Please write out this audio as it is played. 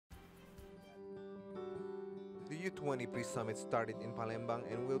The Y20 Pre-Summit started in Palembang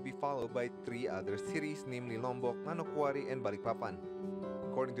and will be followed by 3 other cities, namely Lombok, Manokwari, and Balikpapan.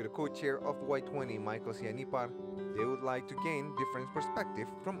 According to the co-chair of Y20, Victor Sianipar, they would like to gain different perspective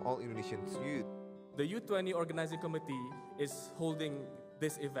from all Indonesian youth. The Y20 Organizing Committee is holding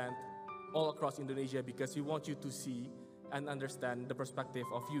this event all across Indonesia because we want you to see and understand the perspective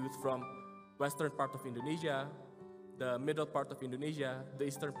of youth from western part of Indonesia, the middle part of Indonesia, the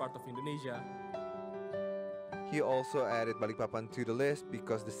eastern part of Indonesia. He also added Balikpapan to the list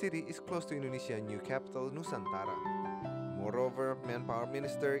because the city is close to Indonesia's new capital, Nusantara. Moreover, Manpower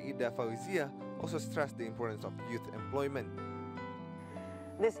Minister Ida Fauzia also stressed the importance of youth employment.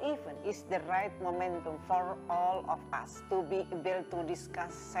 This event is the right momentum for all of us to be able to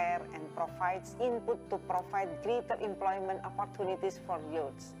discuss, share, and provide input to provide greater employment opportunities for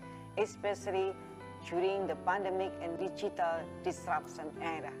youths, especially during the pandemic and digital disruption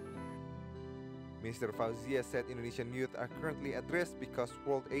era. Mr. Fauzia said Indonesian youth are currently at risk because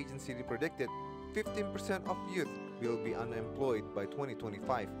World Agency predicted 15% of youth will be unemployed by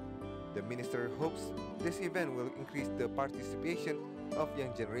 2025. The minister hopes this event will increase the participation of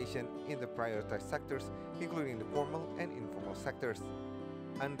young generation in the prioritized sectors, including the formal and informal sectors.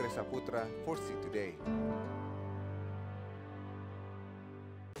 Andre Saputra, 4C Today.